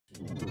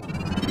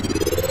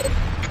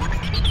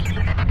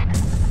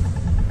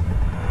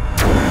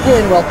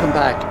again, welcome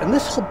back. And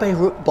this whole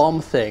Beirut bomb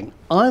thing,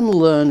 I'm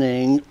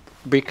learning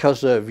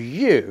because of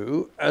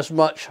you as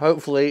much,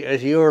 hopefully,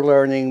 as you're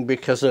learning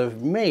because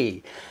of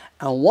me.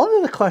 And one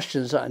of the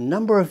questions that a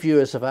number of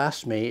viewers have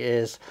asked me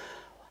is,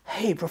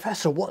 hey,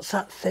 Professor, what's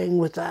that thing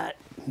with that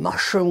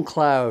mushroom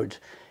cloud?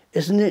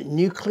 Isn't it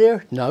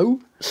nuclear?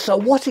 No. So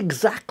what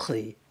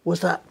exactly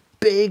was that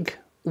big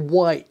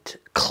white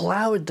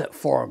cloud that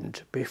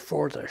formed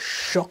before the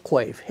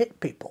shockwave hit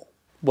people?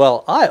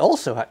 Well, I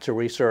also had to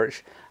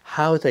research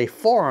how they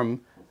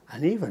form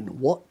and even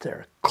what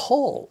they're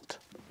called.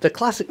 The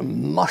classic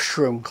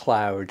mushroom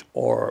cloud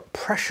or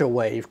pressure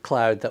wave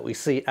cloud that we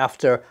see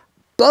after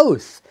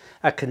both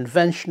a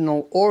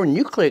conventional or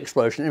nuclear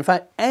explosion, in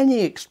fact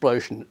any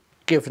explosion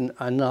given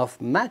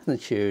enough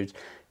magnitude,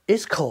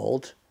 is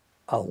called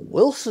a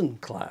Wilson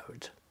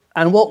cloud.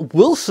 And what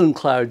Wilson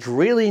clouds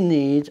really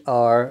need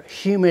are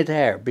humid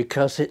air,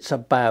 because it's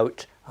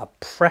about a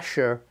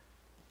pressure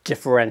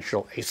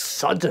differential, a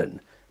sudden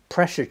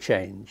pressure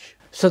change.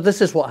 So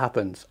this is what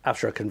happens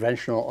after a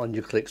conventional or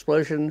nuclear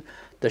explosion.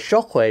 The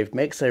shockwave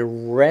makes a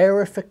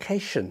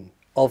rarefication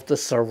of the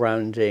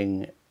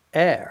surrounding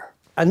air.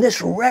 And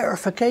this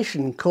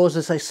rarefication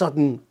causes a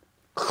sudden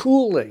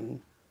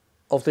cooling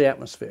of the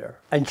atmosphere.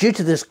 And due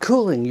to this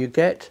cooling, you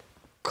get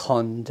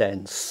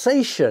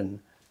condensation,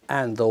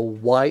 and the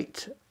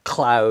white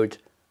cloud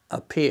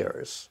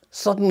appears.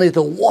 Suddenly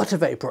the water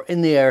vapor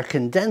in the air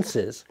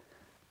condenses,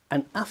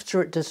 and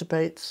after it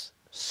dissipates,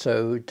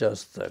 so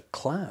does the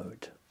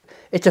cloud.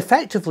 It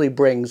effectively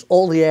brings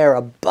all the air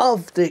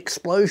above the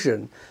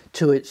explosion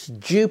to its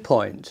dew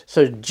point.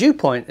 So dew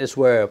point is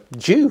where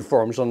dew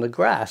forms on the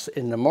grass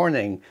in the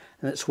morning,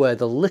 and it's where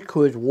the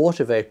liquid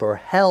water vapor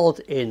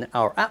held in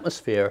our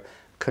atmosphere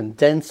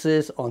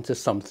condenses onto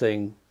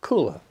something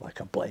cooler, like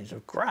a blade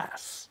of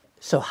grass.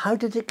 So how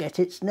did it get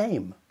its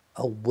name?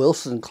 A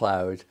Wilson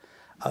cloud.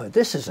 Oh,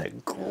 this is a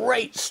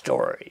great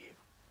story.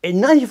 In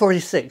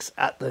 1946,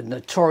 at the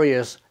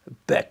notorious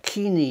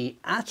Bikini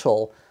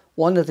Atoll,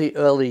 one of the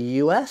early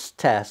US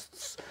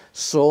tests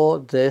saw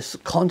this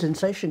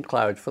condensation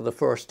cloud for the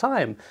first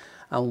time.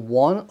 And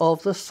one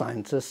of the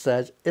scientists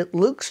said, it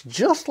looks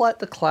just like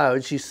the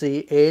clouds you see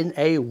in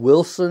a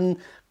Wilson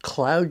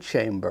cloud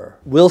chamber.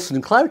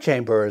 Wilson cloud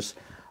chambers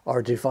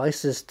are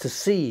devices to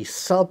see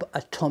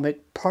subatomic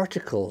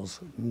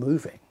particles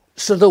moving.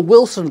 So the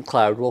Wilson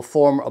cloud will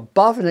form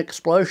above an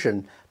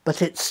explosion,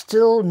 but it's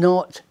still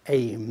not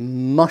a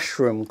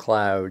mushroom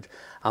cloud.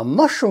 A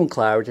mushroom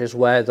cloud is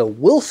where the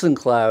Wilson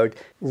cloud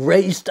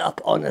raised up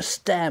on a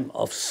stem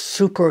of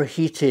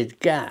superheated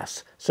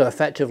gas. So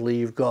effectively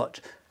you've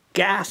got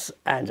gas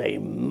and a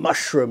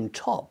mushroom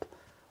top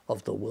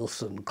of the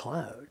Wilson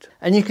cloud.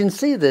 And you can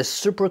see this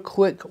super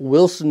quick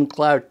Wilson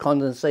cloud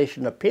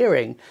condensation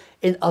appearing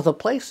in other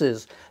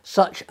places,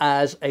 such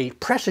as a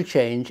pressure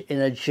change in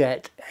a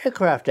jet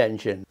aircraft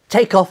engine.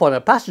 Take off on a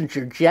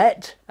passenger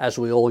jet, as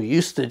we all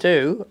used to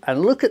do,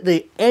 and look at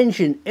the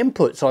engine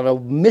inputs on a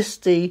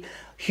misty,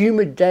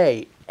 humid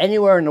day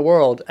anywhere in the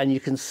world, and you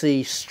can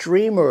see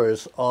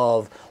streamers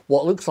of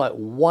what looks like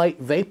white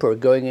vapor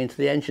going into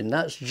the engine.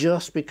 That's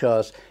just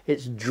because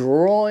it's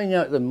drawing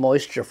out the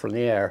moisture from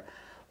the air,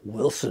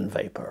 Wilson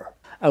vapor.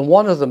 And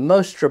one of the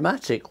most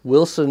dramatic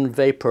Wilson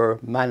vapor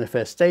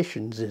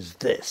manifestations is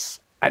this: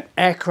 an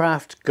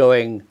aircraft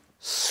going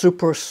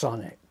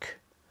supersonic.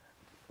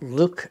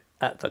 Look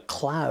at the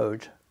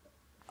cloud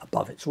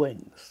above its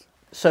wings.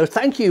 So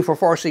thank you for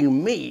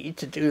forcing me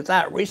to do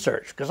that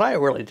research, because I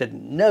really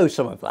didn't know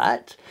some of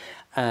that.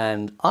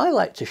 And I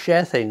like to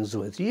share things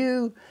with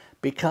you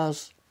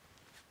because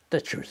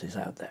the truth is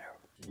out there.